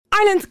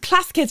Ireland's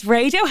Classic Hits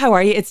Radio. How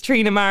are you? It's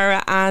Trina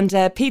Mara and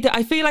Pete.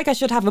 I feel like I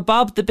should have a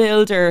Bob the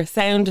Builder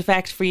sound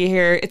effect for you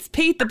here. It's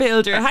Pete the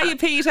Builder. How are you,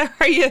 Pete? How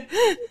are you?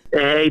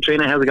 Hey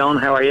Trina, how's it going?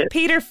 How are you?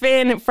 Peter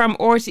Finn from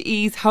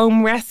RTE's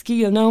Home Rescue.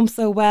 You'll know him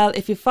so well.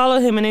 If you follow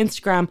him on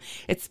Instagram,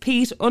 it's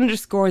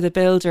Pete_the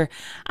Builder.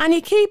 And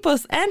you keep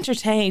us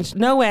entertained,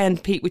 no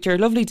end, Pete, with your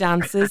lovely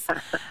dances. And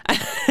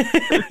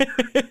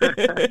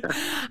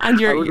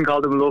I wouldn't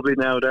call them lovely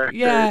now. They're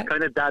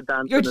kind of dad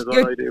dancing is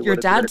what I do. Your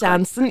dad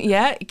dancing,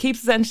 yeah. It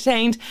keeps us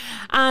entertained.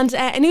 And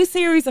a new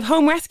series of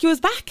Home Rescue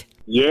is back.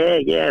 Yeah,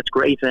 it's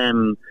great.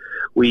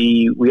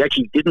 We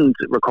actually didn't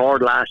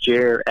record last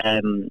year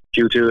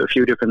due to a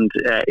few different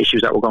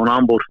issues that were going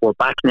on, but we're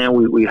back now.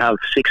 We have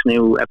 6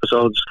 new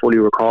episodes fully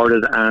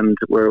recorded, and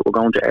we're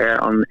going to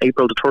air on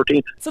April the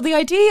 13th. So the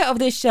idea of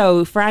this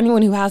show, for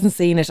anyone who hasn't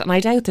seen it, and I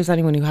doubt there's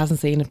anyone who hasn't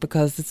seen it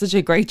because it's such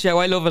a great show,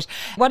 I love it.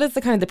 What is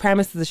the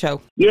premise of the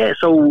show? Yeah,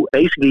 so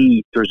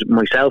basically there's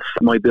myself,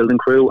 my building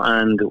crew,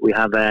 and we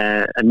have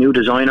a new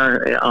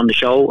designer on the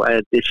show.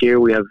 This year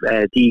we have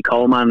Dee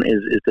Coleman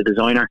is the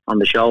designer on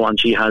the show, and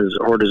she has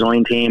her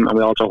design team, and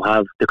we also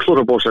have the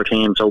Clutter Buster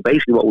team. So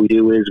basically what we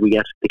do is we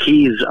get the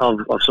keys of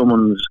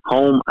someone's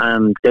home,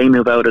 and they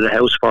move out of the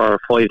house for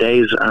 5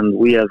 days, and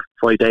we have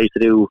 5 days to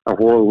do a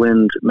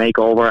whirlwind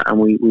makeover, and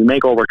we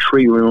make over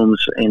 3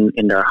 rooms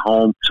in their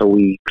home. So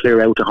we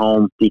clear out the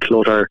home,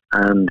 declutter,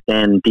 and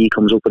then Dee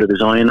comes up with a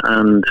design,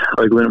 and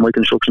I go in with my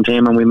construction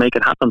team and we make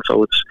it happen.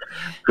 So it's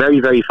very,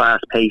 very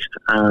fast paced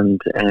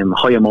and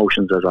high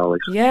emotions as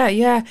always.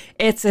 Yeah,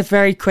 it's a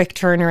very quick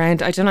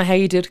turnaround. I don't know how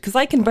you do it, because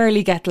I can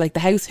barely get the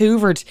house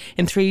hoovered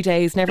in 3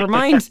 days, never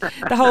mind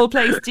the whole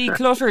place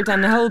decluttered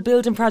and the whole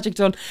building project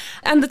done.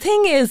 And the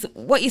thing is,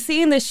 what you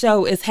see in this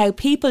show is how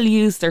people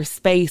use their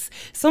space.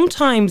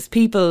 Sometimes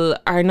people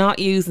are not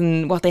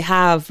using what they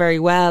have very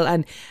well,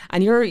 and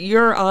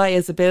your eye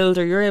as a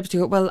builder, you're able to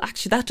go, well,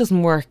 actually that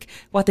doesn't work.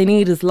 What they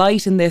need is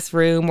light in this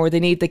room, or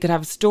they could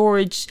have a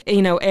storage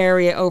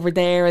area over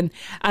there,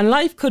 and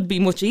life could be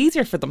much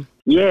easier for them.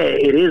 Yeah,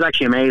 it is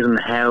actually amazing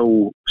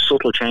how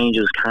subtle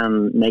changes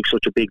can make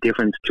such a big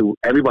difference to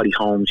everybody's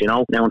homes,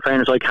 Now, in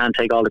fairness, I can't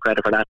take all the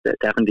credit for that.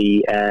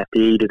 Definitely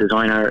the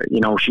designer,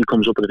 she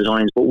comes up with the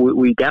designs. But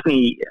we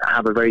definitely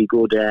have a very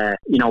good,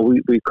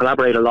 we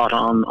collaborate a lot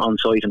on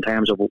site in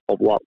terms of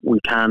what we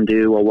can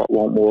do or what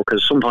won't work.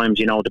 Because sometimes,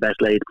 the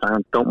best laid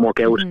plans don't work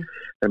out. Mm-hmm.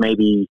 There may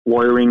be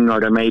wiring, or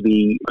there may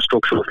be a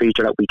structural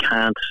feature that we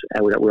can't,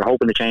 that we're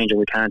hoping to change and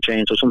we can't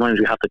change. So sometimes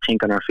we have to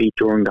think on our feet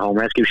during the home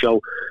rescue show.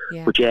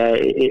 Yeah. But yeah,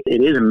 it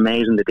is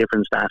amazing the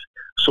difference that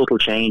subtle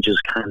changes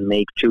can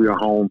make to your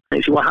home.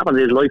 And see, what happens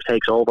is life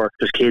takes over.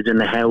 There's kids in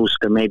the house.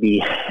 There may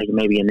be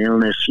an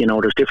illness.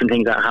 There's different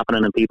things that are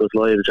happening in people's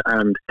lives,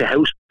 and the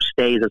house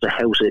stays as a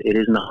house. It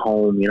isn't a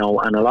home,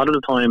 And a lot of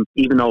the time,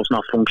 even though it's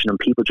not functioning,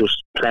 people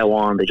just plough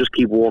on. They just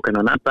keep walking,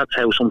 and that's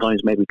how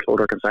sometimes maybe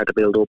clutter can start to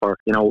build up, or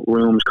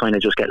rooms kind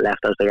of just get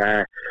left as they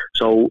are.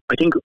 So I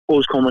think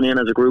us coming in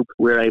as a group,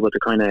 we're able to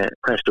kind of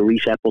press the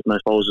reset button, I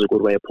suppose is a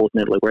good way of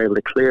putting it. We're able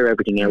to clear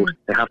everything out.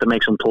 They have to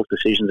make some tough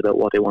decisions about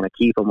what they want to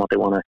keep and what they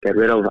want to get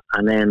rid of,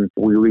 and then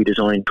we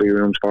redesign 3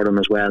 rooms for them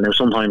as well. Now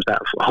sometimes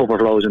that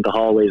overflows into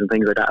hallways and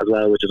things like that as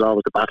well, which is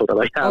always the battle that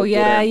I have. Oh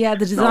yeah,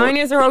 the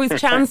designers are always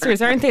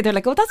chancers, aren't they? They're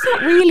like, oh, that's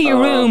not really a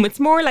room, it's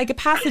more like a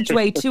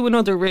passageway to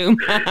another room.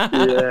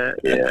 yeah,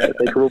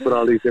 they come up with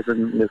all these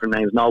different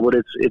names. No, but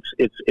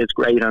it's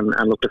great, and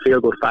look, the feel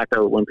good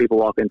factor when people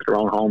walk into their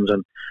own homes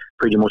and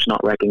pretty much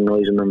not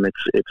recognising them,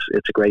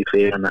 it's a great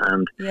feeling,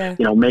 and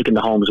making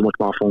the homes much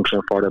more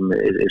functional for them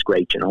is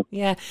great.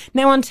 Yeah.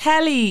 Now on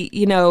telly,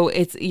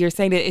 you're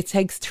saying that it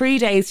takes 3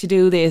 days to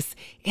do this.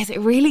 Is it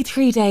really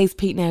 3 days,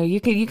 Pete? Now you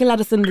can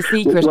let us in the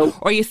secret, or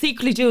are you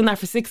secretly doing that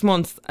for 6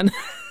 months? And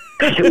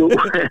No,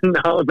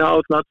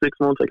 it's not 6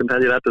 months. I can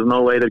tell you that. There's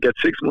no way they'll get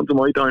 6 months of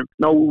my time.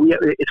 No,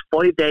 it's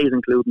 5 days,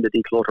 including the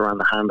declutter and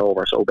the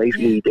handover. So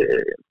basically,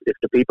 if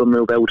the people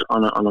move out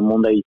on a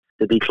Monday,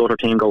 the declutter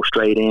team goes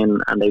straight in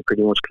and they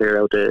pretty much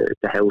clear out the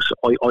house.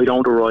 I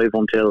don't arrive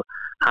until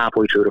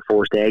halfway through the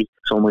first day.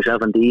 So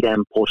myself and Dee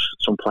then put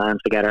some plans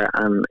together,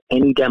 and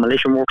any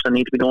demolition works that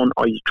need to be done,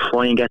 I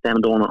try and get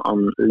them done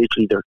on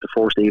literally the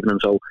first evening.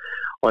 So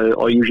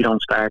I usually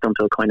don't start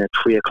until kind of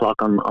 3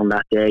 o'clock on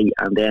that day,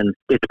 and then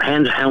it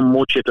depends how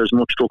much. If there's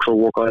much structural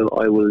work,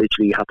 I will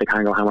literally have to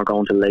hang on hammer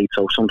going till late.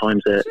 So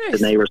sometimes the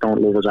neighbours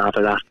don't love us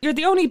after that. You're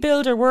the only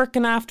builder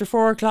working after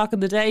 4 o'clock in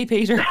the day,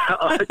 Peter.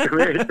 Come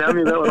here, tell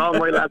me about it. All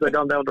my lads are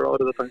gone down the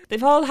road at the time.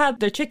 They've all had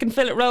their chicken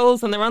fillet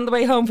rolls and they're on the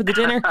way home for the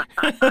dinner.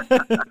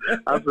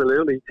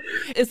 Absolutely.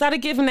 Is that a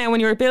given now? When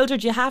you're a builder,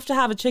 do you have to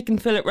have a chicken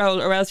fillet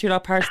roll, or else you're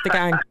not part of the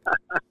gang?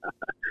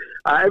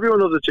 Everyone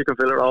loves a chicken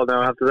fillet roll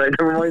now, I have to say.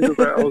 Never mind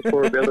us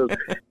poor builders.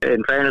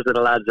 In fairness to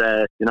the lads,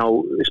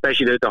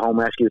 especially the home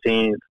rescue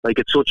team,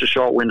 it's such a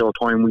short window of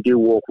time. We do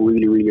work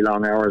really, really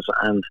long hours,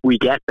 and we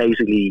get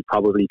basically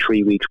probably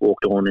 3 weeks work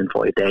done in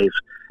 5 days.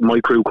 My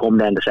crew come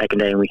then the second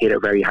day and we hit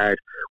it very hard.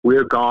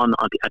 We're gone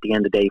at the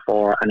end of day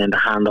 4, and then the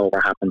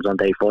handover happens on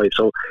day 5.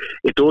 So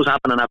it does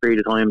happen in that period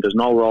of time. There's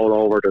no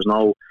rollover, there's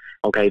no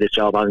okay, this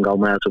job hasn't gone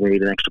well, so we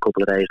need an extra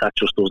couple of days. That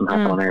just doesn't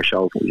happen on our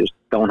show. We just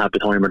don't have the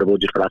time or the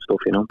budget for that stuff,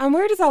 you know. And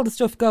where does all the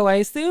stuff go? I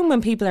assume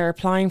when people are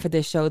applying for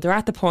this show, they're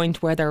at the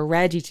point where they're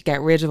ready to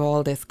get rid of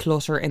all this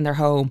clutter in their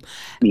home.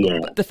 Yeah.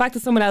 But the fact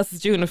that someone else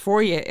is doing it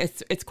for you,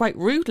 it's quite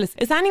ruthless.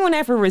 Is anyone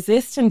ever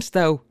resistant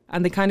though?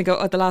 And they kind of go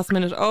at the last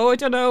minute, I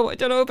don't know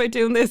about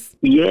doing this.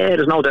 Yeah,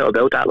 there's no doubt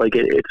about that. Like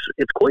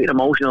it's quite an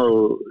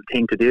emotional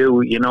thing to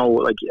do, you know.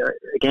 Like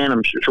again,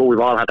 I'm sure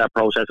we've all had that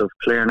process of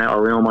clearing out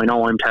our room. I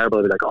know I'm terrible.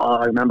 I'd be like,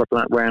 I remember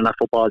wearing that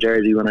football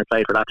jersey when I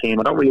played for that team.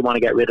 I don't really want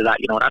to get rid of that,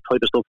 you know, that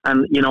type of stuff.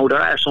 And you know,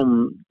 there are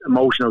some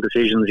emotional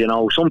decisions. You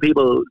know, some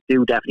people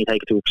do definitely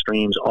take it to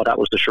extremes. That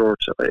was the shirt,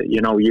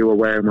 you know, you were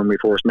wearing when we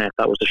first met.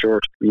 That was the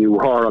shirt you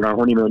wore on our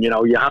honeymoon. You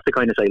know, you have to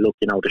kind of say, look,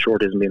 you know, the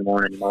shirt isn't being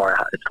worn anymore.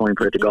 It's time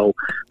for it to go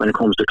when it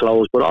comes to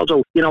clothes. But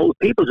also, you know,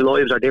 people's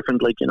lives are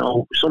different. Like, you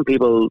know, some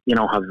people, you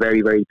know, have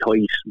very, very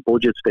tight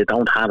budgets. They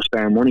don't have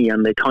spare money,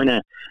 and they kind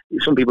of,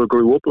 some people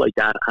grew up like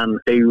that, and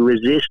they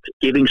resist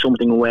giving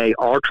something away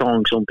or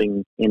throwing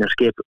something in a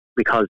skip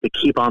because they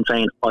keep on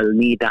saying, I'll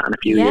need that in a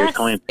few years'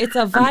 time. It's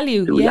a value.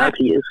 And the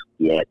reality is,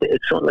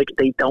 it's something like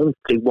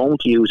they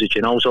won't use it,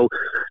 you know. So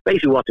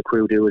basically what the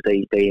crew do is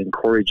they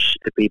encourage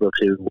the people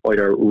to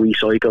either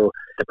recycle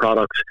the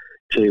product,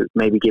 to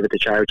maybe give it to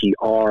charity,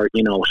 or,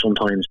 you know,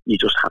 sometimes you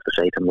just have to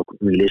say to them, look,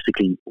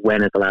 realistically,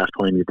 when is the last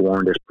time you've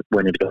worn this?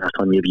 When is the last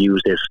time you've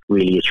used this?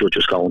 Really, it should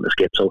just go on the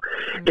skip. So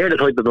they're the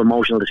type of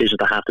emotional decisions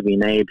that have to be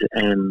made,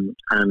 and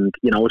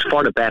you know, it's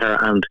for the better.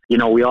 And you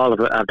know, we all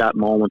have that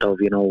moment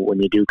of, you know,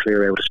 when you do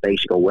clear out a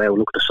space, you go, wow,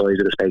 look at the size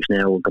of the space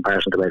now in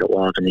comparison to where it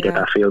was, and you get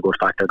that feel good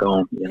factor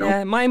going, you know.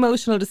 Yeah, my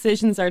emotional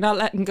decisions are not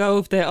letting go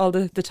of all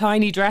the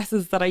tiny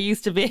dresses that I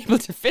used to be able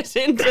to fit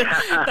into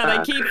that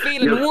I keep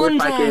feeling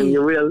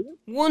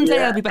one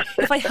day I'll be back.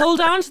 If I hold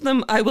on to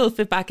them, I will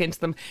fit back into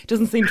them.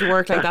 Doesn't seem to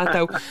work like that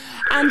though.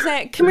 And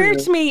come here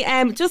to me,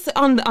 just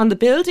on the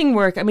building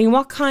work. I mean,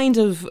 what kind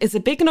of, is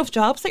it big enough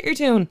jobs that you're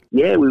doing?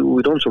 Yeah,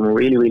 we've done some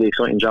really, really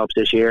exciting jobs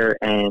this year.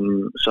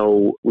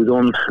 So we've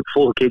done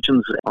full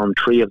kitchens on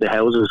 3 of the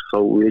houses.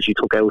 So we actually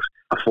took out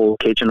a full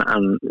kitchen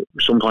and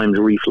sometimes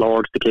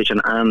refloored the kitchen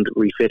and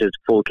refitted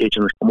full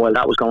kitchens. And while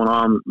that was going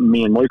on,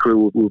 me and my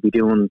crew will be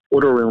doing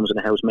other rooms in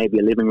the house, maybe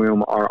a living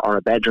room or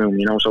a bedroom,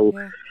 you know. So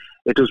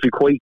it does be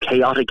quite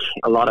chaotic.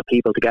 A lot of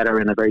people together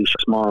in a very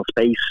small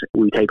space.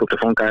 We take up the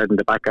front garden,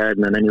 the back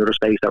garden, and any other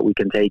space that we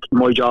can take.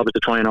 My job is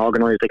to try and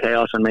organise the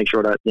chaos and make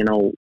sure that, you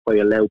know, I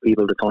allow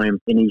people the time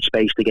in each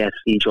space to get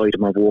each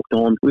item of work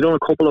done. We've done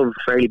a couple of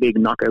fairly big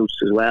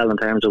knockouts as well, in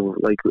terms of,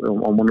 like,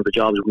 on one of the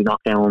jobs we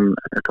knocked down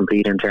a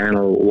complete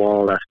internal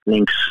wall that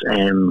links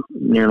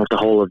near enough the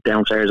whole of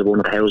downstairs of one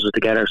of the houses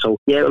together. So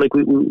yeah,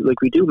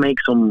 we do make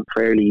some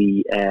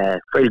fairly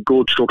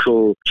good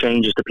structural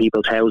changes to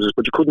people's houses,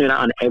 but you couldn't do that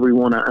on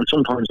everyone, and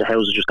sometimes the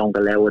houses just don't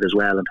allow it as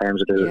well in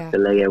terms of the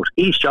layout.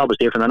 Each job is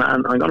different, and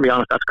I'm going to be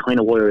honest, that's kind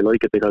of why I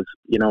like it, because,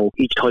 you know,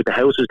 each type of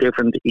house is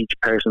different, each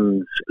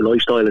person's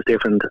lifestyle is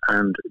different,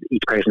 and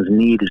each person's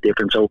need is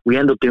different. So we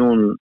end up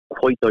doing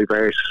quite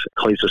diverse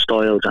types of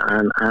styles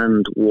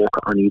and work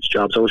on each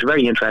job. So it's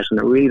very interesting.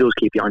 It really does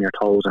keep you on your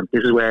toes, and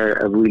this is where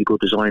a really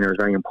good designer is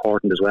very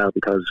important as well,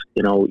 because,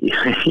 you know,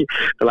 the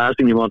last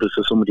thing you want is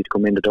for somebody to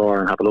come in the door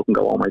and have a look and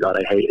go, oh my god,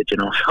 I hate it, you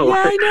know. So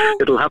I know.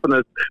 It'll happen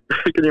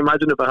can you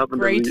imagine if it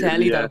happened? Great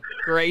telly though.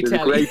 Great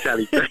telly.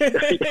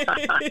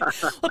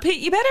 Well,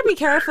 Pete, you better be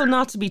careful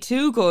not to be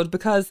too good,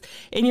 because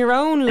in your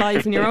own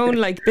life, in your own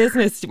like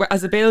business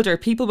as a builder,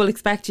 people will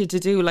expect you to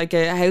do like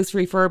a house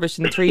refurbish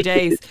in 3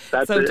 days.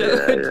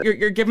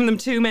 You're giving them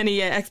too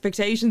many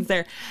expectations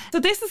there. So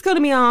this is going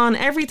to be on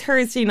every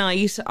Thursday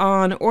night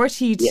on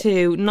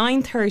RT2,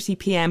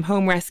 9:30pm,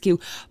 Home Rescue.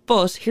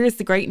 But here's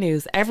the great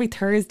news. Every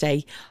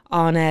Thursday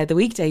on the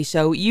weekday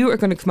show, you are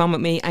going to come on with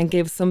me and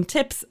give some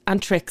tips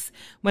and tricks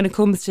when it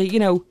comes to, you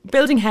know,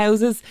 building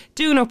houses,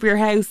 doing up your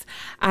house,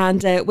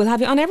 and we'll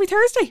have you on every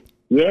Thursday.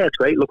 Yeah, it's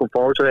great. Looking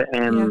forward to it.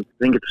 I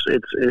think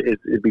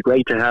it'd be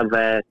great to have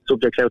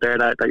subjects out there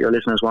that your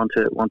listeners want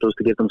us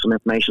to give them some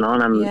information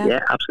on. And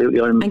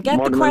absolutely, I'm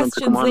more than willing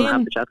to come on and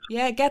have the chats.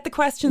 Yeah, get the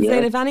questions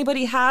in. If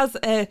anybody has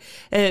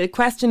a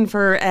question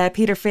for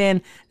Peter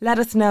Finn, let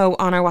us know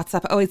on our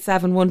WhatsApp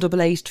 087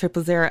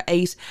 188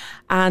 0008,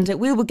 and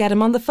we will get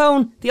him on the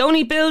phone. The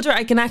only builder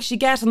I can actually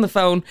get on the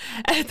phone.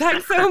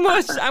 Thanks so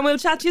much, and we'll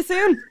chat to you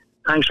soon.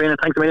 Thanks, Trina.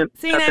 Thanks a million.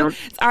 See you now.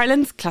 It's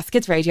Ireland's Classic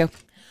Hits Radio.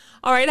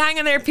 All right, hang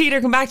on there, Peter.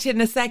 Come back to you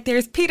in a sec.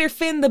 There's Peter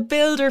Finn, the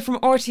builder from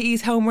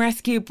RTE's Home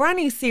Rescue. Brand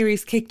new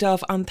series kicked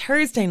off on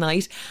Thursday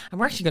night.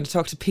 And we're actually going to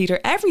talk to Peter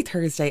every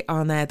Thursday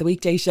on the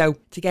weekday show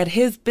to get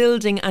his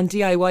building and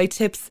DIY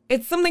tips.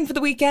 It's something for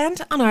the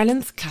weekend on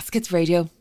Ireland's Classic Hits Radio.